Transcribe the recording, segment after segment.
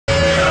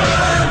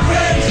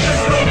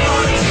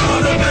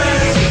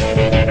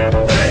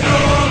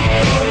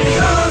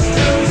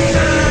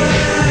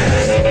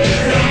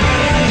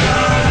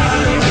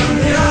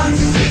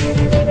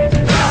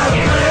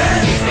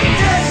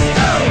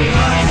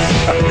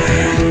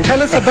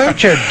Tell us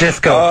about your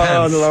disco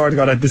pants. Oh, Lord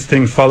God, this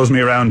thing follows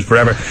me around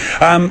forever.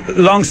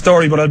 Long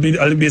story, but I'll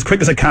be as quick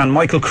as I can.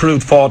 Michael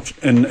Carruth fought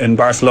in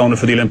Barcelona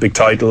for the Olympic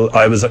title.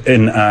 I was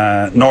in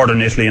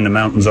northern Italy in the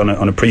mountains on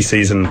a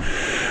pre-season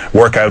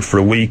workout for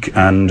a week,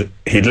 and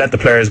he'd let the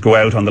players go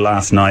out on the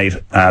last night.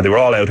 They were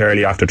all out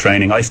early after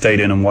training. I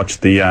stayed in and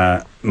watched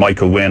the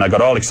Michael win. I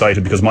got all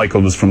excited because Michael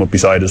was from up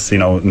beside us, you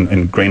know,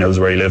 in Greenhills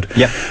where he lived.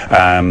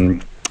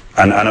 Yeah.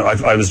 And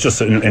I was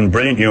just in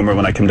brilliant humour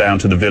when I came down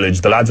to the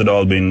village. The lads had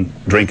all been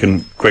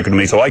drinking quicker than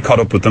me, so I caught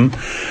up with them.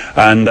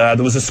 And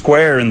there was a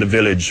square in the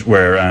village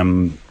where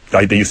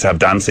they used to have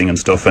dancing and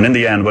stuff. And in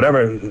the end,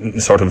 whatever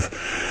sort of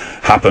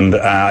happened,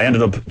 I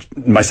ended up,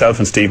 myself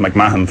and Steve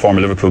McMahon, former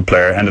Liverpool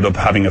player, ended up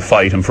having a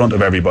fight in front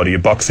of everybody, a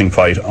boxing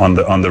fight on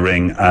the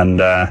ring.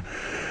 And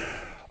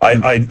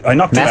I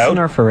knocked him out.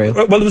 Or for real?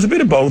 Well, there was a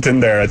bit of both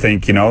in there, I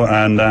think, you know,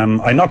 and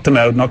I knocked him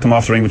out, knocked him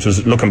off the ring, which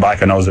was, looking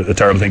back, I know, was a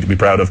terrible thing to be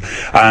proud of.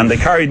 And they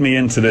carried me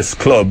into this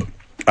club.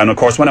 And of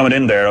course, when I went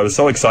in there, I was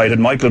so excited.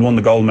 Michael had won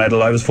the gold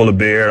medal. I was full of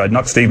beer. I'd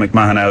knocked Steve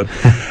McMahon out.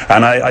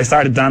 And I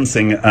started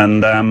dancing.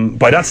 And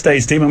by that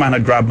stage, Steve McMahon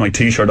had grabbed my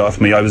T-shirt off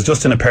me. I was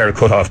just in a pair of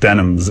cut-off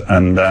denims.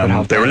 And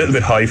they were a little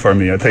bit high for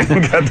me, I think,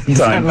 at the time. You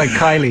sound like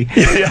Kylie.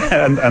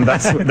 Yeah,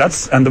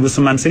 and there was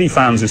some Man City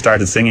fans who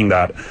started singing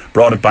that,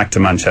 brought it back to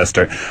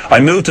Manchester.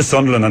 I moved to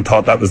Sunderland and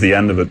thought that was the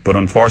end of it. But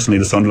unfortunately,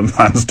 the Sunderland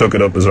fans took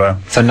it up as well.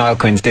 So Niall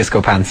Quinns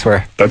Disco Pants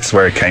were... That's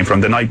where it came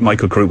from. The night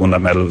Michael Carruth won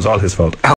that medal, it was all his fault.